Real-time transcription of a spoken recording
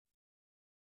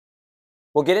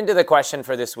We'll get into the question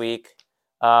for this week.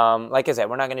 Like I said,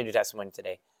 we're not going to do testimony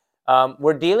today.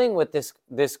 We're dealing with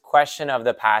this question of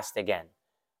the past again.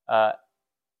 Uh,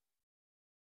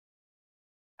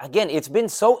 Again, it's been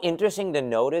so interesting to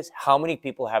notice how many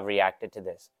people have reacted to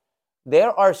this.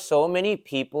 There are so many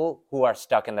people who are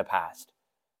stuck in the past.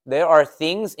 There are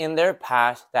things in their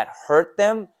past that hurt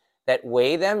them, that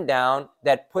weigh them down,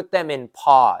 that put them in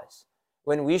pause.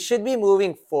 When we should be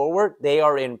moving forward, they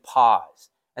are in pause.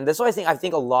 And that's why I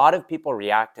think a lot of people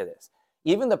react to this.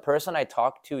 Even the person I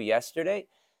talked to yesterday,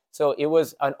 so it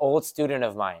was an old student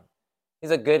of mine. He's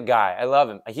a good guy. I love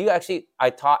him. I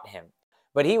taught him.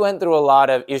 But he went through a lot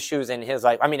of issues in his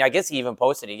life. I mean, I guess he even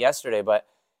posted it yesterday, but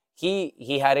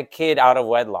he had a kid out of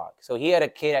wedlock. So he had a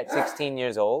kid at 16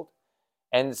 years old.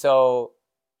 And so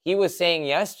he was saying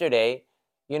yesterday,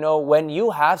 when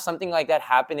you have something like that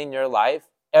happen in your life,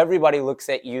 everybody looks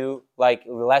at you like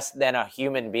less than a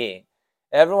human being.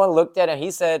 Everyone looked at him.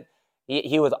 He said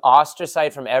he was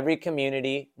ostracized from every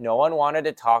community. No one wanted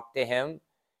to talk to him.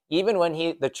 Even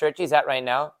when the church he's at right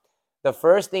now, the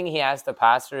first thing he asked the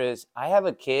pastor is, I have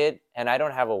a kid and I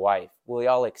don't have a wife. Will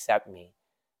y'all accept me?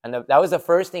 And that was the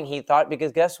first thing he thought,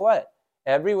 because guess what?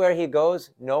 Everywhere he goes,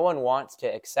 no one wants to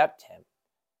accept him.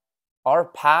 Our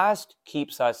past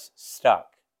keeps us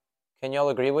stuck. Can y'all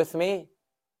agree with me?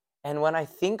 And when I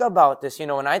think about this,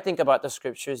 when I think about the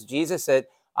scriptures, Jesus said,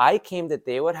 I came that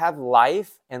they would have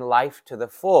life and life to the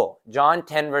full. John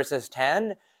 10 verses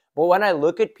 10. But when I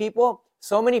look at people,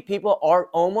 so many people are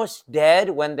almost dead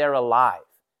when they're alive.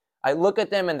 I look at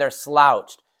them and they're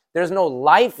slouched. There's no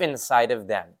life inside of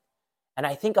them. And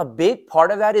I think a big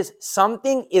part of that is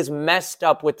something is messed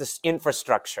up with this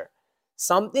infrastructure.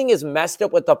 Something is messed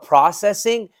up with the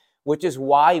processing, which is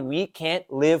why we can't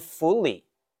live fully.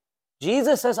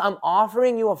 Jesus says, I'm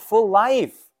offering you a full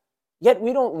life. Yet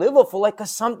we don't live a full life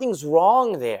because something's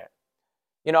wrong there.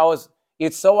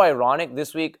 It's so ironic.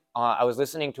 This week, I was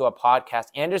listening to a podcast.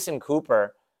 Anderson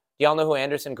Cooper, do y'all know who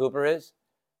Anderson Cooper is?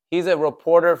 He's a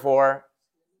reporter for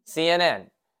CNN.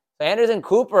 So Anderson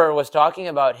Cooper was talking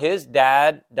about his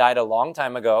dad died a long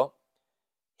time ago.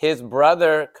 His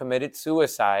brother committed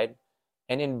suicide.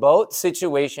 And in both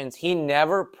situations, he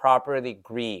never properly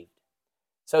grieved.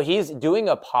 So he's doing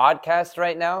a podcast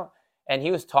right now, and he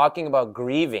was talking about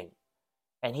grieving.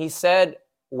 And he said,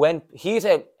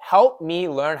 help me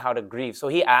learn how to grieve. So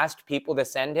he asked people to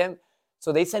send him.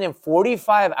 So they sent him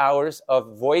 45 hours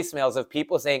of voicemails of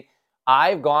people saying,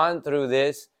 I've gone through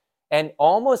this. And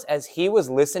almost as he was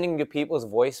listening to people's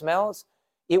voicemails,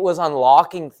 it was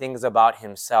unlocking things about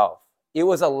himself. It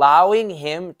was allowing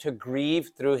him to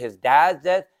grieve through his dad's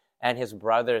death and his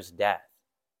brother's death.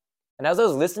 And as I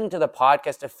was listening to the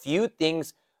podcast, a few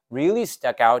things really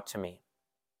stuck out to me.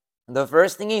 The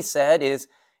first thing he said is,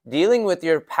 dealing with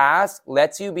your past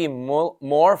lets you be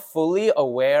more fully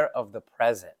aware of the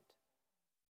present.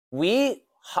 We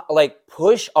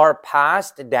push our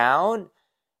past down,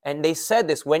 and they said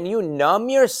this, when you numb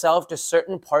yourself to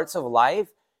certain parts of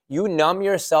life, you numb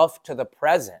yourself to the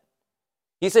present.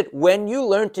 He said, when you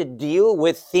learn to deal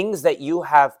with things that you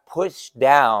have pushed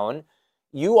down,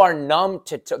 you are numb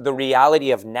to the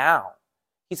reality of now.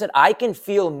 He said, I can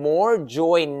feel more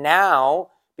joy now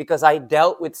because I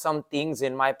dealt with some things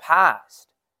in my past.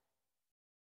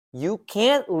 You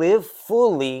can't live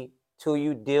fully till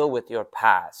you deal with your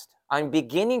past. I'm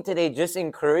beginning today just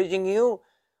encouraging you,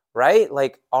 right?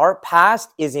 Like, our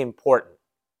past is important.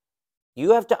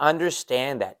 You have to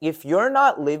understand that. If you're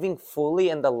not living fully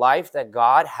in the life that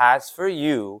God has for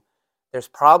you, there's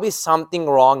probably something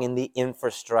wrong in the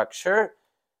infrastructure,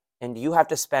 and you have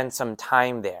to spend some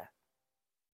time there.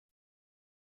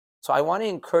 So I want to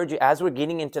encourage you, as we're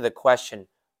getting into the question,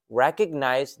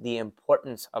 recognize the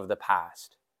importance of the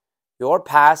past. Your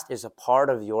past is a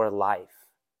part of your life.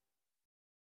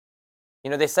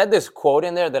 They said this quote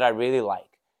in there that I really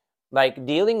like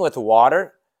dealing with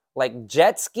water, like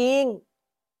jet skiing.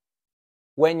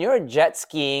 When you're jet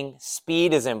skiing,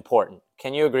 speed is important.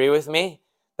 Can you agree with me?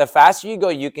 The faster you go,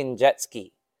 you can jet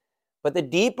ski. But the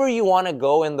deeper you want to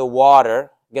go in the water,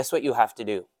 guess what you have to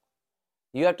do?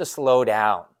 You have to slow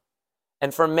down.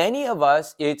 And for many of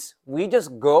us, we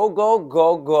just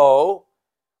go.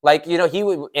 Like,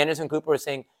 Anderson Cooper was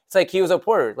saying, it's like he was a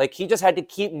porter. Like, he just had to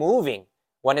keep moving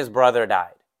when his brother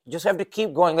died. You just have to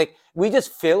keep going. Like, we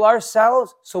just fill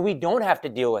ourselves so we don't have to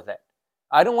deal with it.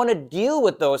 I don't want to deal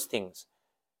with those things.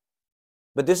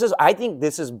 But I think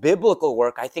this is biblical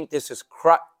work. I think this is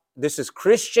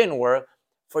Christian work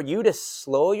for you to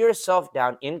slow yourself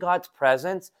down in God's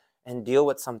presence and deal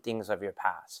with some things of your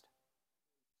past.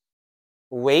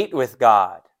 Wait with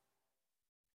God.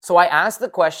 So I asked the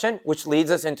question, which leads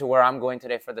us into where I'm going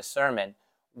today for the sermon.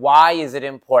 Why is it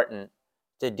important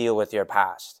to deal with your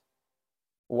past?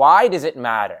 Why does it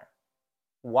matter?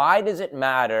 Why does it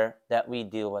matter that we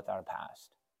deal with our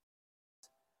past?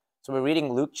 So we're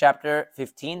reading Luke chapter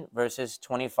 15, verses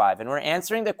 25. And we're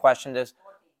answering the question, this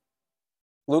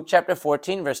Luke chapter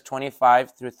 14, verse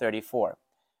 25 through 34.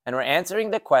 And we're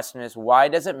answering the question is, why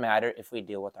does it matter if we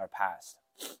deal with our past?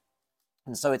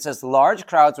 And so it says, large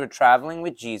crowds were traveling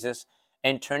with Jesus,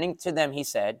 and turning to them, he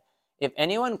said, if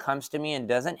anyone comes to me and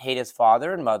doesn't hate his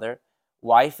father and mother,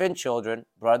 wife and children,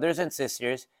 brothers and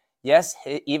sisters, yes,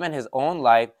 even his own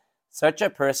life, such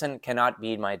a person cannot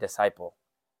be my disciple.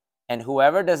 And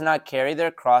whoever does not carry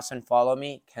their cross and follow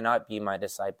me cannot be my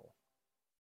disciple.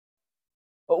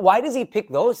 But why does he pick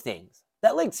those things?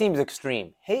 That seems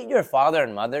extreme. Hate your father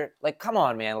and mother? Come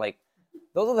on, man.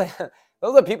 Those are the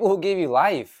those are the people who gave you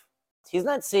life. He's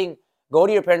not saying go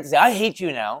to your parents and say, I hate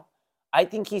you now. I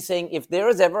think he's saying if there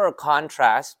is ever a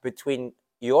contrast between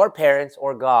your parents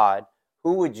or God,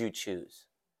 who would you choose?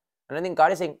 And I think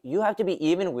God is saying you have to be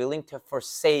even willing to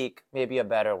forsake, maybe a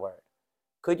better word.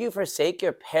 Could you forsake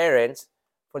your parents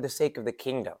for the sake of the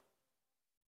kingdom?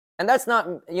 And that's not,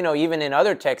 even in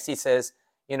other texts, he says,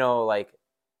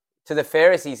 to the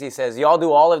Pharisees, he says, y'all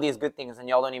do all of these good things and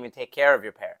y'all don't even take care of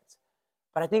your parents.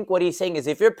 But I think what he's saying is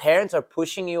if your parents are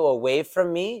pushing you away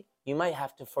from me, you might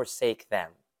have to forsake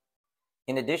them.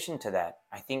 In addition to that,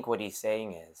 I think what he's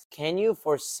saying is, can you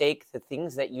forsake the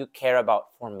things that you care about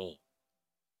for me?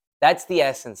 That's the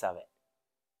essence of it.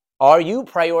 Are you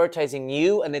prioritizing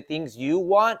you and the things you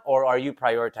want, or are you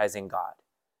prioritizing God?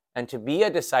 And to be a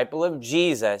disciple of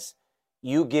Jesus,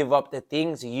 you give up the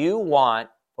things you want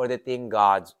for the thing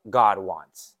God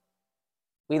wants.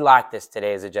 We lack this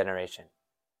today as a generation.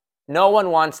 No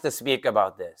one wants to speak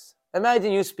about this.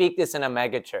 Imagine you speak this in a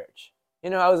mega church.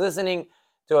 I was listening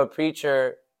to a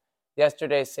preacher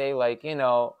yesterday say, I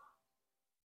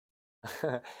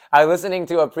was listening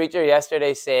to a preacher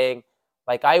yesterday saying,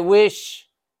 I wish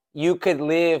you could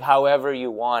live however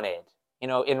you wanted,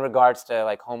 in regards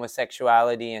to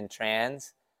homosexuality and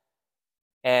trans.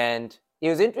 And it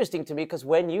was interesting to me because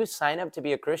when you sign up to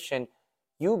be a Christian,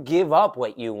 you give up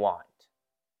what you want.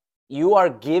 You are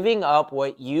giving up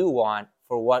what you want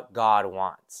for what God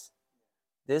wants.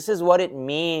 This is what it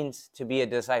means to be a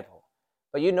disciple.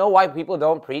 But you know why people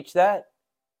don't preach that?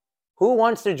 Who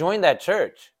wants to join that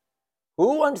church?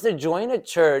 Who wants to join a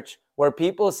church where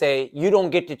people say, you don't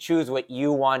get to choose what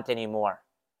you want anymore?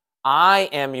 I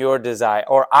am your desire,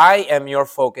 or I am your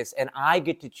focus, and I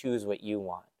get to choose what you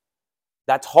want.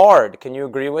 That's hard. Can you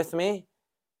agree with me?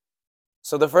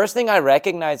 So the first thing I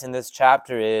recognize in this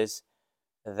chapter is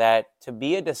that to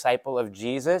be a disciple of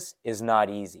Jesus is not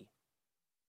easy.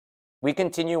 We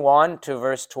continue on to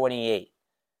verse 28.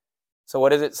 So what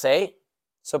does it say?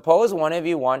 Suppose one of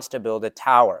you wants to build a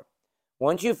tower.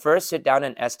 Won't you first sit down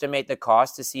and estimate the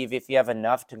cost to see if you have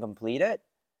enough to complete it?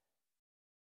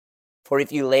 For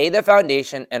if you lay the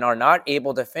foundation and are not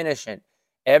able to finish it,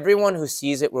 everyone who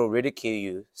sees it will ridicule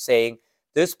you, saying,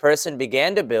 this person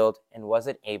began to build and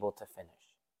wasn't able to finish.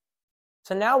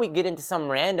 So now we get into some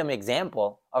random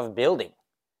example of building.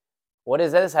 What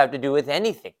does this have to do with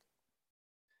anything?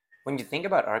 When you think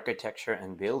about architecture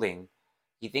and building,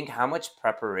 you think how much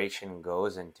preparation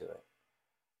goes into it.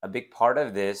 A big part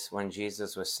of this, when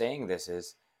Jesus was saying this,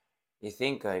 is you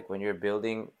think when you're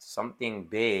building something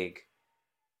big,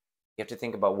 you have to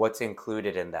think about what's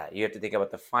included in that. You have to think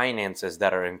about the finances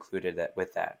that are included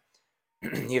with that.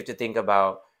 You have to think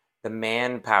about the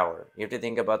manpower. You have to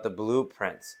think about the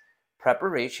blueprints.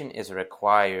 Preparation is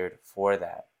required for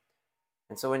that.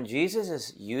 And so when Jesus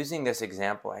is using this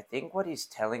example, I think what he's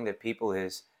telling the people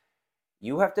is,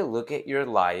 you have to look at your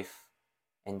life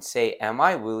and say, am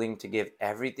I willing to give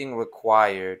everything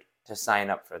required to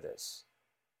sign up for this?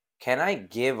 Can I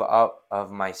give up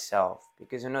of myself?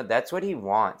 Because that's what he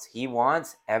wants. He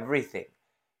wants everything.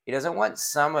 He doesn't want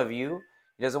some of you.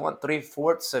 He doesn't want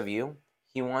 3/4 of you.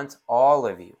 He wants all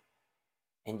of you.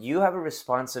 And you have a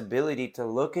responsibility to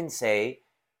look and say,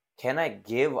 can I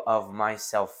give of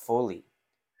myself fully?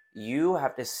 You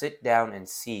have to sit down and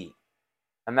see.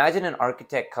 Imagine an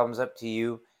architect comes up to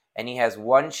you and he has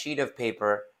one sheet of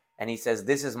paper and he says,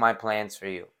 this is my plans for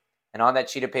you. And on that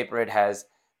sheet of paper, it has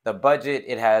the budget,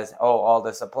 it has, all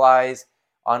the supplies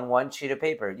on one sheet of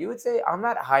paper. You would say, I'm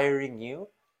not hiring you.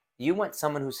 You want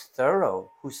someone who's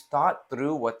thorough, who's thought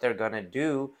through what they're going to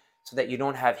do so that you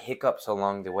don't have hiccups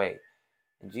along the way.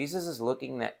 And Jesus is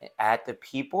looking at the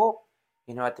people,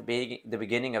 at the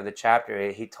beginning of the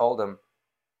chapter, he told them,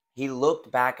 he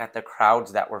looked back at the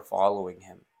crowds that were following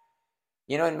him.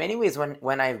 In many ways,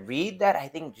 when I read that, I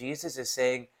think Jesus is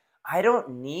saying, I don't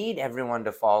need everyone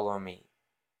to follow me.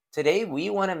 Today, we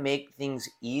want to make things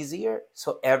easier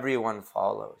so everyone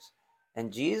follows.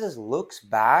 And Jesus looks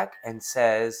back and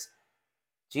says,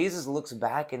 hey,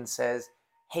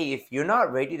 if you're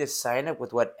not ready to sign up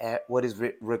with what is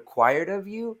required of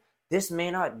you, this may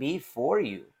not be for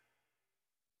you.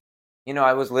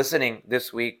 I was listening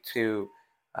this week to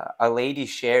a lady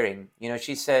sharing.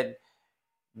 She said,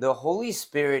 the Holy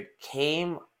Spirit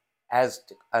came as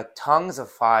tongues of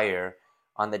fire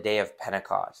on the day of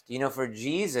Pentecost. For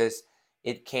Jesus,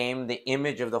 it came, the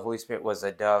image of the Holy Spirit was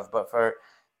a dove, but for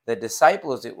the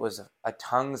disciples, it was a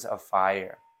tongues of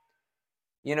fire.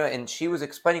 And she was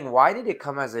explaining, why did it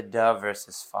come as a dove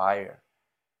versus fire?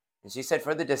 And she said,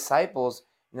 for the disciples,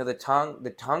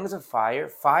 the tongues of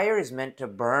fire is meant to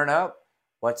burn up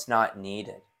what's not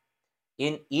needed.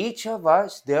 In each of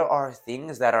us, there are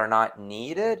things that are not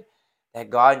needed that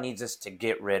God needs us to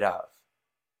get rid of.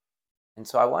 And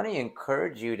so I want to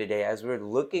encourage you today, as we're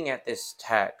looking at this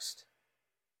text,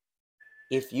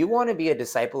 if you want to be a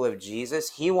disciple of Jesus,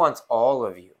 he wants all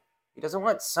of you. He doesn't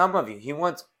want some of you. He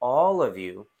wants all of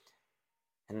you.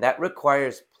 And that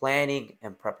requires planning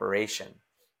and preparation.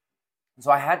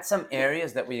 So I had some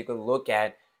areas that we could look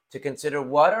at to consider,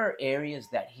 what are areas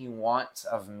that he wants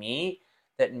of me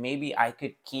that maybe I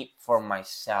could keep for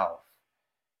myself.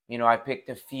 I picked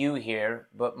a few here,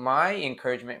 but my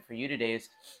encouragement for you today is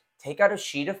take out a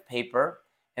sheet of paper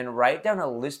and write down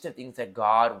a list of things that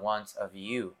God wants of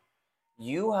you.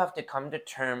 You have to come to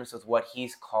terms with what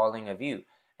he's calling of you.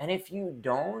 And if you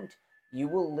don't, you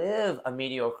will live a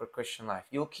mediocre Christian life.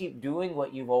 You'll keep doing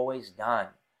what you've always done.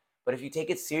 But if you take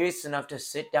it serious enough to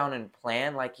sit down and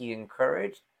plan like he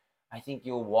encouraged, I think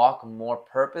you'll walk more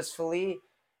purposefully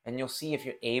and you'll see if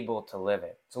you're able to live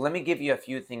it. So let me give you a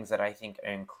few things that I think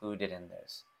are included in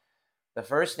this. The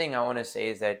first thing I want to say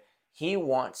is that he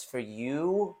wants for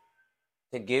you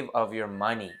to give of your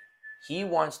money. He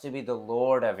wants to be the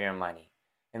Lord of your money.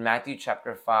 In Matthew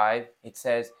chapter 5, it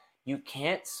says, you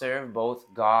can't serve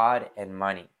both God and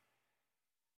money.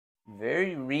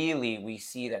 Very rarely we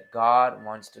see that God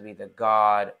wants to be the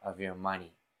God of your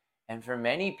money. And for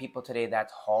many people today,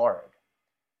 that's hard.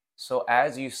 So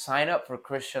as you sign up for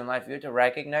Christian life, you have to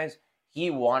recognize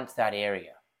he wants that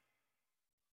area.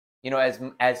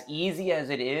 As easy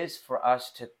as it is for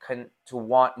us to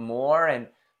want more and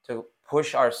to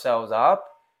push ourselves up,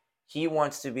 he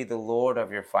wants to be the Lord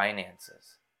of your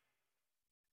finances.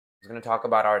 He's going to talk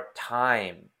about our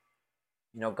time.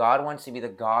 God wants to be the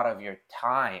God of your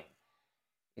time.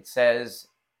 It says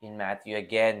in Matthew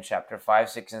again, chapter 5,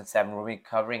 6, and 7, we'll be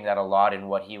covering that a lot in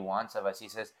what he wants of us. He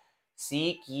says,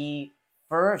 seek ye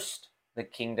first the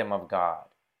kingdom of God.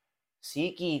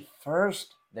 Seek ye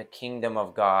first the kingdom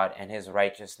of God and his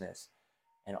righteousness,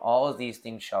 and all of these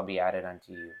things shall be added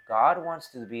unto you. God wants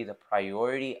to be the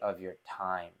priority of your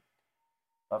time.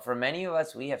 But for many of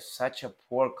us, we have such a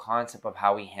poor concept of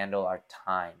how we handle our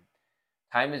time.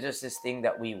 Time is just this thing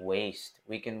that we waste.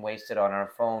 We can waste it on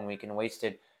our phone. We can waste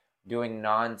it doing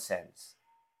nonsense.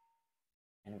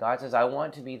 And God says, I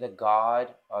want to be the God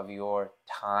of your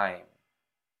time.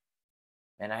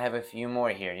 And I have a few more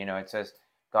here. It says,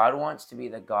 God wants to be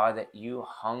the God that you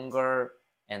hunger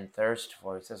and thirst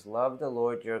for. It says, love the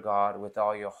Lord your God with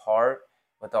all your heart,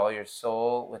 with all your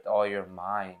soul, with all your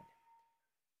mind.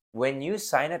 When you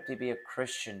sign up to be a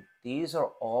Christian, these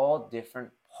are all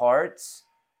different parts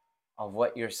of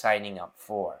what you're signing up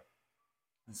for.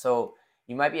 And so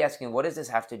you might be asking, what does this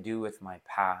have to do with my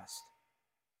past?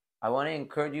 I want to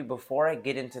encourage you, before I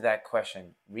get into that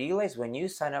question, realize when you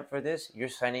sign up for this, you're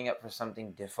signing up for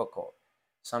something difficult,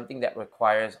 something that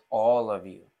requires all of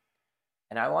you.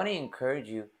 And I want to encourage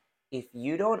you, if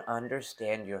you don't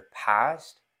understand your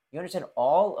past, you understand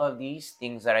all of these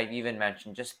things that I've even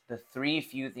mentioned, just the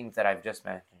few things that I've just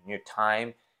mentioned, your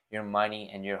time, your money,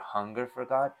 and your hunger for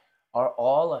God, are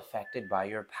all affected by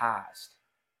your past,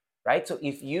 right? So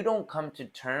if you don't come to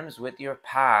terms with your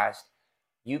past,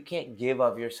 you can't give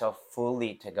of yourself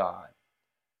fully to God.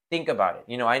 Think about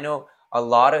it. I know a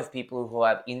lot of people who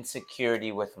have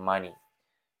insecurity with money.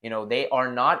 They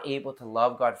are not able to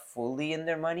love God fully in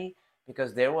their money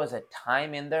because there was a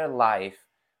time in their life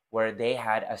where they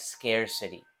had a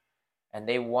scarcity and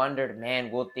they wondered,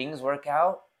 man, will things work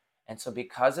out? And so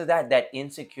because of that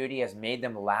insecurity has made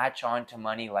them latch on to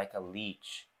money like a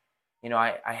leech.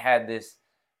 I had this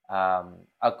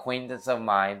acquaintance of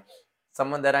mine,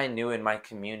 someone that I knew in my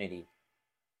community.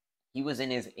 He was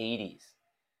in his 80s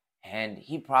and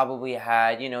he probably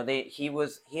had,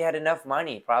 he had enough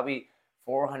money, probably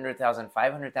 400,000,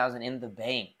 500,000 in the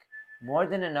bank, more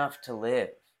than enough to live.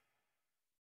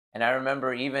 And I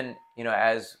remember even,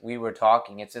 as we were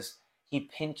talking, it's just he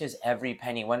pinches every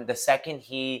penny. When the second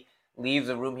he leaves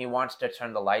the room, he wants to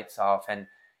turn the lights off. And,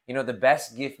 the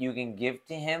best gift you can give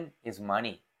to him is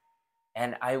money.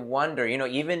 And I wonder,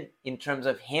 even in terms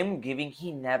of him giving,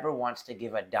 he never wants to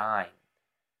give a dime.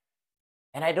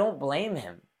 And I don't blame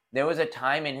him. There was a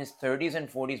time in his 30s and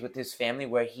 40s with his family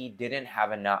where he didn't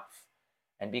have enough.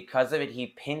 And because of it, he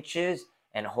pinches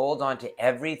and holds on to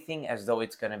everything as though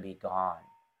it's going to be gone.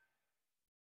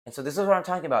 And so this is what I'm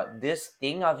talking about. This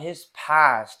thing of his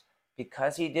past,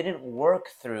 because he didn't work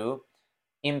through,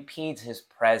 impedes his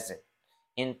present,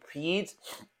 impedes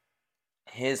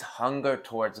his hunger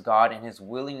towards God and his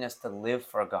willingness to live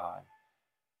for God.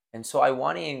 And so I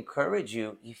want to encourage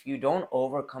you, if you don't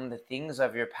overcome the things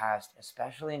of your past,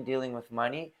 especially in dealing with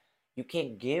money, you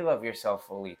can't give of yourself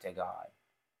fully to God.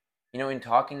 In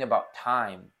talking about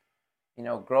time,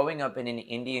 growing up in an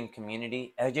Indian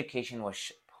community, education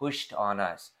was pushed on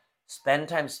us. Spend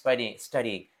time studying,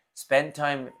 spend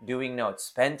time doing notes,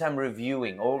 spend time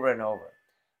reviewing over and over.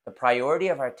 The priority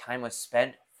of our time was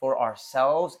spent for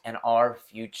ourselves and our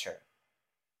future,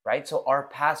 right? So our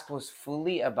past was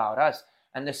fully about us.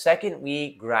 And the second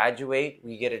we graduate,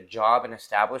 we get a job and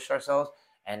establish ourselves,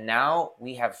 and now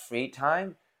we have free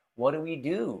time, what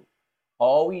do?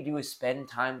 All we do is spend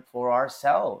time for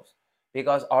ourselves,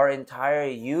 because our entire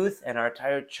youth and our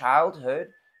entire childhood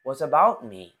was about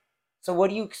me. So what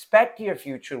do you expect your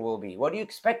future will be? What do you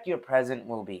expect your present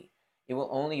will be? It will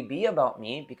only be about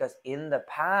me, because in the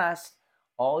past,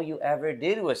 all you ever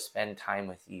did was spend time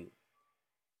with you.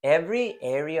 Every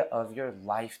area of your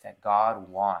life that God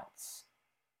wants,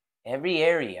 every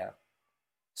area,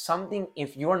 something,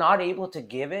 if you're not able to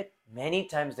give it, many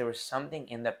times there was something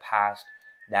in the past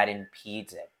that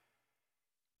impedes it.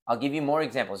 I'll give you more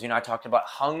examples. I talked about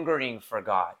hungering for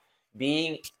God,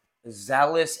 being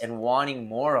zealous and wanting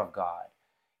more of God.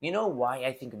 You know why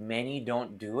I think many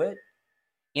don't do it?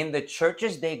 In the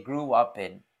churches they grew up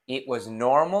in, it was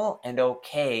normal and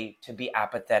okay to be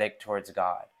apathetic towards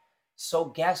God. So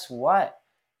guess what?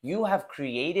 You have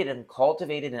created and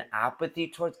cultivated an apathy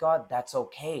towards God. That's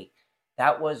okay.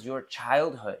 That was your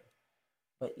childhood.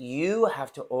 But you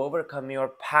have to overcome your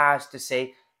past to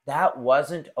say, that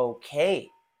wasn't okay.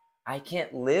 I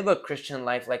can't live a Christian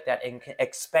life like that and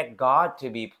expect God to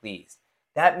be pleased.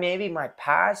 That may be my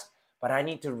past, but I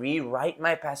need to rewrite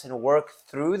my past and work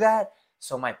through that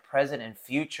so my present and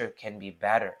future can be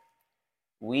better.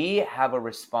 We have a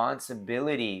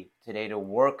responsibility today to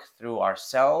work through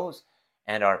ourselves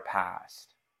and our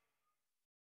past.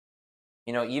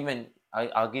 Even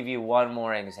I'll give you one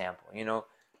more example.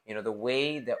 The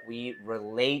way that we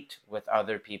relate with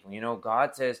other people.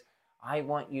 God says, I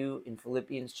want you, in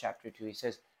Philippians chapter 2, he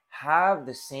says, have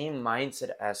the same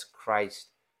mindset as Christ,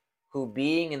 who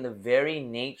being in the very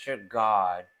nature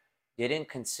God, didn't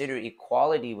consider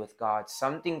equality with God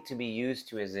something to be used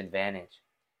to his advantage.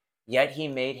 Yet he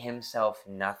made himself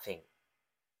nothing.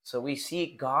 So we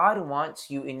see God wants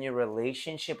you in your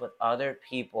relationship with other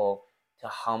people to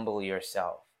humble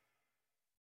yourself.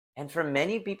 And for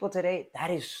many people today,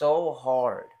 that is so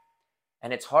hard.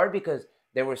 And it's hard because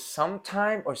there was some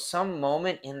time or some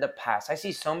moment in the past. I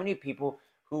see so many people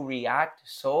who react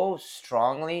so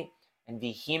strongly and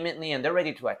vehemently, and they're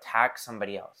ready to attack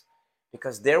somebody else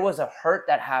because there was a hurt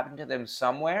that happened to them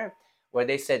somewhere where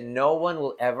they said, no one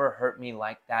will ever hurt me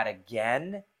like that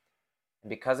again. And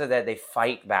because of that, they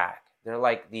fight back. They're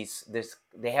like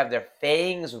they have their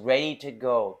fangs ready to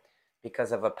go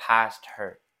because of a past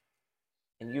hurt.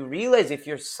 And you realize if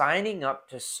you're signing up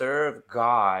to serve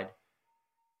God,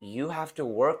 you have to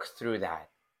work through that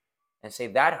and say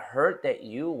that hurt that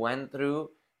you went through,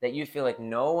 that you feel like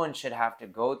no one should have to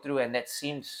go through, and that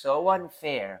seems so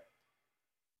unfair.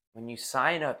 When you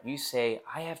sign up, you say,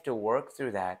 I have to work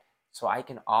through that so I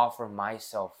can offer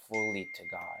myself fully to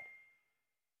God.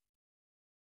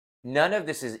 None of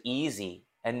this is easy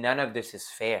and none of this is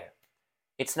fair.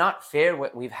 It's not fair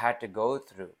what we've had to go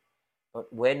through.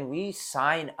 But when we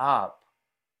sign up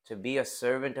to be a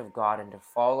servant of God and to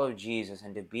follow Jesus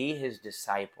and to be his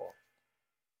disciple,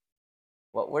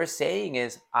 what we're saying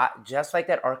is, just like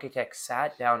that architect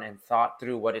sat down and thought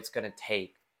through what it's going to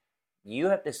take, you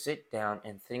have to sit down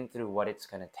and think through what it's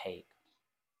going to take.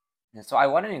 And so I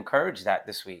want to encourage that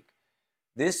this week.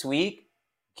 This week,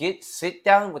 sit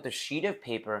down with a sheet of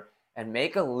paper and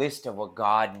make a list of what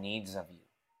God needs of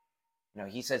you.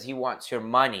 He says he wants your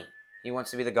money. He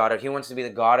wants to be the God of your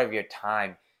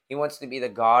time. He wants to be the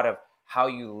God of how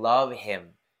you love him.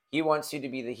 He wants to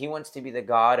be the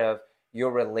God of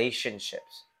your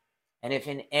relationships. And if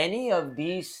in any of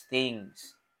these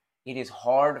things it is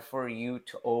hard for you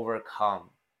to overcome,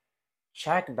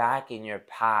 Check back in your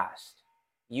past.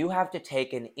 You have to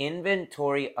take an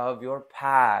inventory of your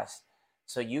past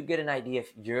so you get an idea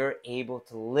if you're able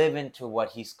to live into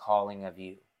what He's calling of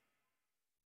you.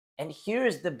 And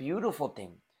here's the beautiful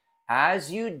thing,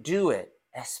 as you do it,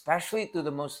 especially through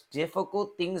the most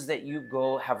difficult things that you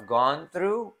have gone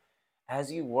through,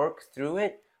 as you work through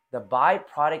it, the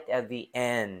byproduct at the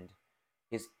end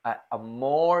is a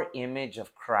more image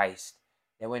of Christ.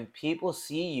 That when people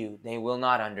see you, they will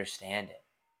not understand it.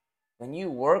 When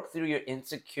you work through your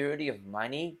insecurity of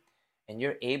money and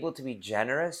you're able to be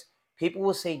generous, people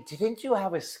will say, "Didn't you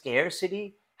have a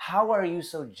scarcity? How are you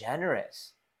so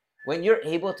generous?" When you're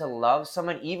able to love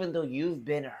someone, even though you've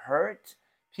been hurt,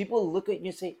 people look at you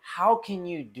and say, "How can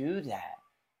you do that?"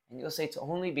 And you'll say, "It's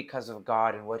only because of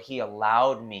God and what He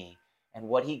allowed me and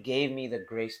what He gave me the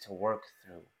grace to work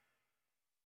through."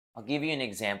 I'll give you an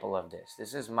example of this.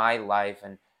 This is my life,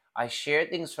 and I share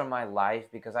things from my life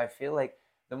because I feel like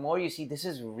the more you see, this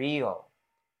is real.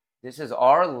 This is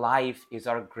our life, is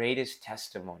our greatest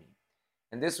testimony.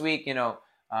 And this week,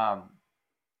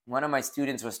 one of my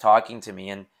students was talking to me,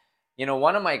 and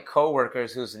one of my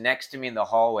coworkers who's next to me in the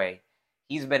hallway,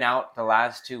 he's been out the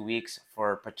last 2 weeks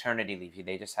for paternity leave.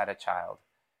 They just had a child,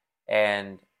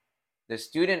 and the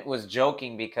student was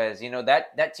joking because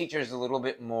that teacher is a little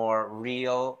bit more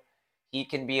real. He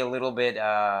can be a little bit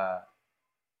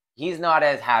he's not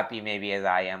as happy maybe as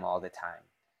I am all the time.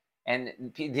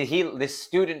 And this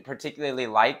student particularly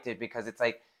liked it because it's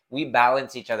like we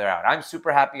balance each other out. I'm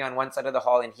super happy on one side of the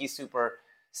hall and he's super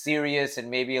serious and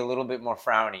maybe a little bit more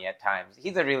frowny at times.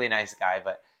 He's a really nice guy,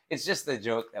 but it's just the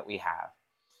joke that we have.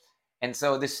 And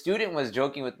so the student was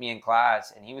joking with me in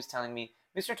class and he was telling me,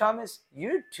 "Mr. Thomas,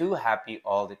 you're too happy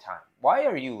all the time. Why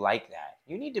are you like that?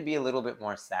 You need to be a little bit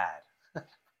more sad."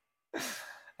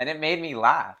 And it made me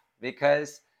laugh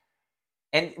because,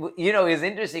 and it's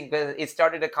interesting because it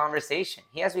started a conversation.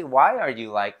 He asked me, "Why are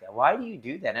you like that? Why do you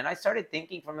do that?" And I started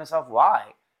thinking for myself,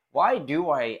 why? Why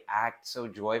do I act so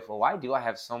joyful? Why do I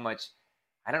have so much,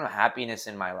 I don't know, happiness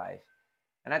in my life?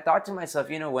 And I thought to myself,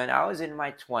 when I was in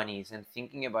my 20s and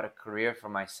thinking about a career for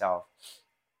myself,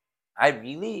 I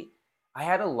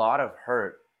had a lot of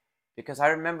hurt because I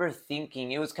remember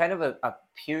thinking it was kind of a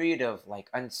period of like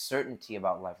uncertainty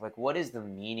about life. Like, what is the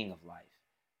meaning of life?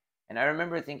 And I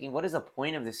remember thinking, what is the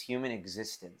point of this human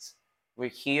existence? We're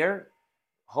here.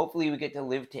 Hopefully, we get to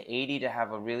live to 80 to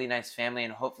have a really nice family,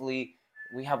 and hopefully,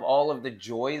 we have all of the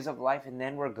joys of life, and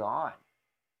then we're gone.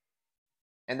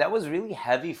 And that was really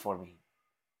heavy for me.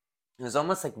 It was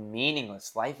almost like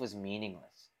meaningless. Life was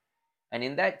meaningless. And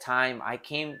in that time, I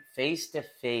came face to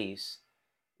face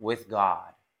with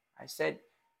God. I said,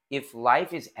 if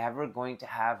life is ever going to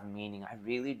have meaning, I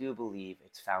really do believe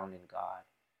it's found in God.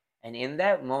 And in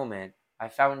that moment, I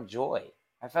found joy.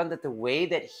 I found that the way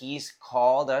that He's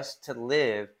called us to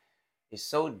live is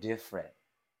so different.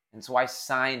 And so I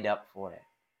signed up for it.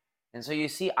 And so you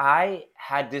see, I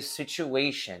had this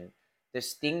situation,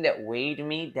 this thing that weighed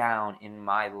me down in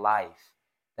my life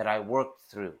that I worked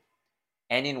through.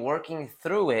 And in working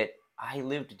through it, I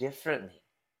lived differently.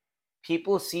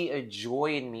 People see a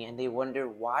joy in me and they wonder,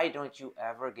 why don't you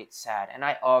ever get sad? And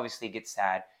I obviously get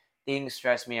sad. Things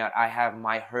stress me out. I have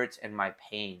my hurts and my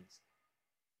pains.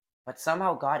 But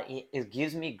somehow God, it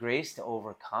gives me grace to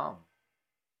overcome.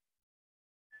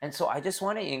 And so I just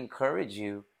want to encourage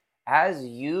you, as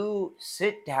you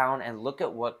sit down and look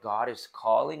at what God is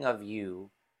calling of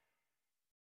you,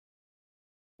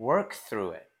 work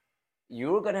through it.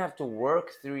 You're going to have to work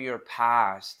through your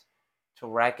past to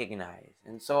recognize.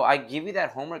 And so I give you that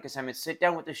homework assignment. Sit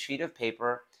down with a sheet of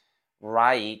paper,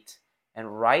 write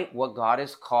what God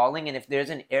is calling. And if there's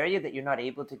an area that you're not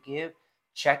able to give,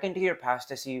 check into your past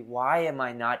to see, why am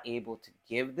I not able to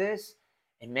give this?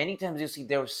 And many times you'll see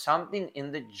there was something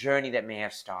in the journey that may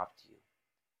have stopped you.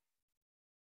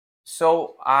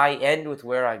 So I end with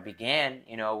where I began.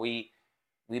 We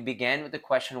began with the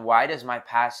question, why does my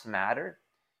past matter?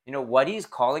 What He's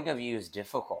calling of you is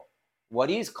difficult. What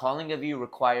He's calling of you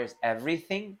requires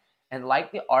everything. And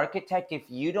like the architect, if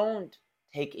you don't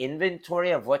take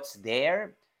inventory of what's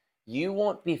there, you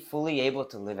won't be fully able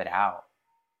to live it out.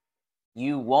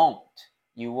 You won't.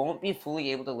 You won't be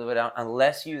fully able to live it out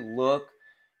unless you look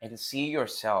and see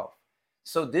yourself.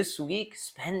 So this week,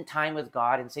 spend time with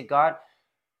God and say, God,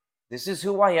 this is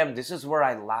who I am. This is where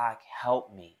I lack.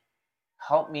 Help me.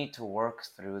 Help me to work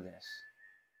through this.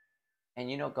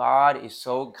 And God is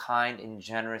so kind and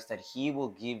generous that He will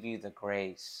give you the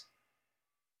grace.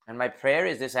 And my prayer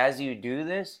is this: as you do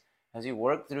this, as you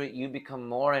work through it, you become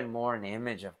more and more an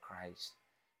image of Christ.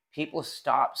 People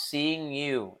stop seeing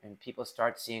you and people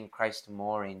start seeing Christ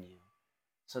more in you.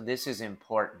 So this is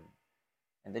important.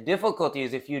 And the difficulty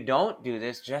is if you don't do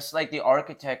this, just like the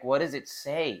architect, what does it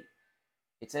say?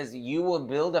 It says you will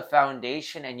build a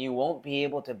foundation and you won't be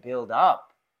able to build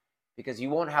up because you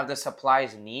won't have the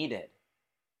supplies needed.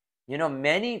 You know,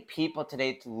 many people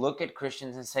today look at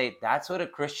Christians and say, that's what a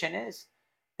Christian is.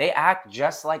 They act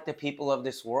just like the people of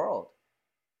this world.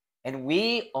 And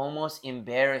we almost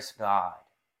embarrass God.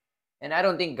 And I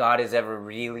don't think God is ever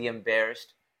really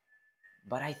embarrassed.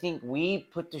 But I think we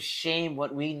put to shame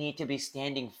what we need to be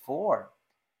standing for.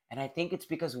 And I think it's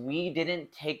because we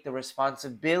didn't take the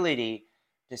responsibility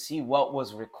to see what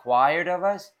was required of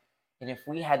us and if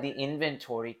we had the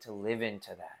inventory to live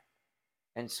into that.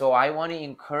 And so I want to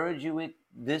encourage you with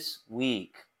this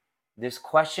week. This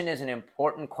question is an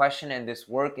important question and this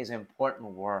work is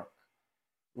important work.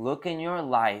 Look in your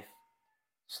life,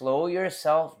 slow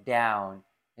yourself down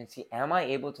and see, am I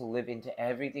able to live into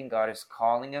everything God is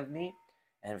calling of me?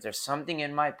 And if there's something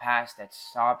in my past that's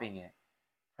stopping it,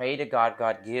 pray to God,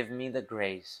 God, give me the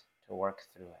grace to work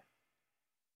through it.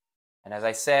 And as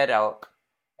I said,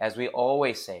 as we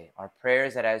always say, our prayer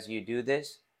is that as you do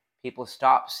this, people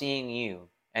stop seeing you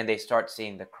and they start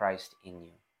seeing the Christ in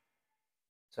you.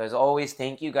 So as always,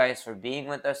 thank you guys for being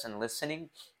with us and listening.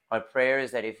 Our prayer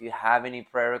is that if you have any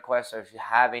prayer requests or if you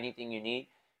have anything you need,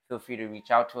 feel free to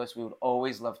reach out to us. We would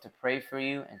always love to pray for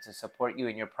you and to support you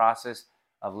in your process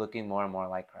of looking more and more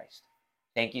like Christ.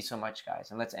 Thank you so much, guys.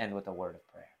 And let's end with a word of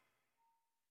prayer.